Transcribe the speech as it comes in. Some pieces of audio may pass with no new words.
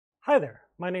Hi there,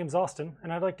 my name's Austin,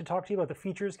 and I'd like to talk to you about the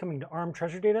features coming to ARM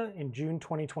Treasure Data in June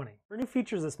 2020. For new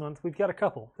features this month, we've got a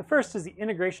couple. The first is the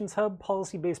Integrations Hub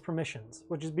Policy-Based Permissions,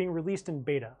 which is being released in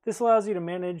beta. This allows you to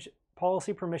manage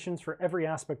policy permissions for every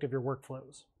aspect of your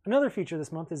workflows. Another feature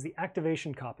this month is the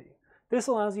Activation Copy. This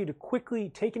allows you to quickly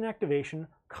take an activation,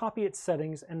 copy its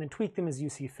settings, and then tweak them as you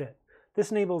see fit. This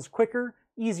enables quicker,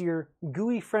 easier,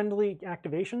 GUI-friendly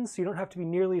activations, so you don't have to be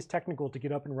nearly as technical to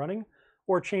get up and running,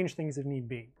 or change things if need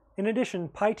be. In addition,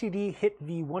 PyTD hit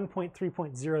v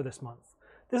 1.3.0 this month.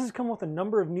 This has come with a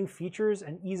number of new features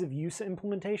and ease of use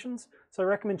implementations, so I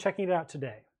recommend checking it out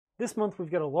today. This month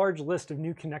we've got a large list of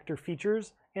new connector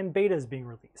features, and beta is being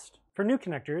released. For new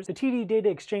connectors, the TD Data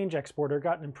Exchange Exporter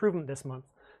got an improvement this month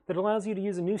that allows you to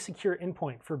use a new secure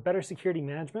endpoint for better security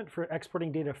management for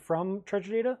exporting data from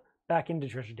Treasure Data back into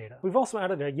Treasure Data. We've also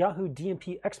added a Yahoo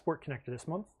DMP export connector this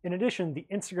month. In addition, the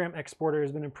Instagram exporter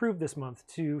has been improved this month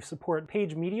to support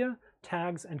page media,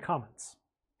 tags, and comments.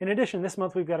 In addition, this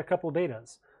month we've got a couple of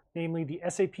betas, namely the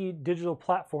SAP Digital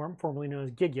Platform, formerly known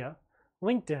as Gigya,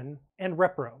 LinkedIn, and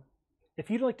Repro. If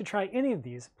you'd like to try any of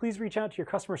these, please reach out to your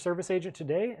customer service agent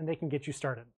today and they can get you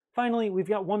started. Finally, we've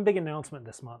got one big announcement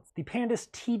this month. The Pandas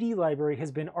TD library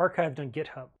has been archived on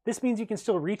GitHub. This means you can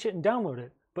still reach it and download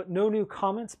it, but no new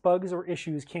comments, bugs, or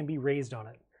issues can be raised on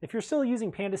it. If you're still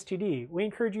using Pandas TD, we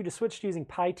encourage you to switch to using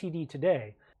PyTD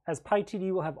today, as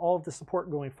PyTD will have all of the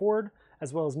support going forward,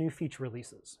 as well as new feature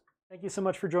releases. Thank you so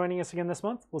much for joining us again this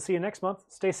month. We'll see you next month.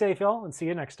 Stay safe, y'all, and see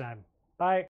you next time. Bye.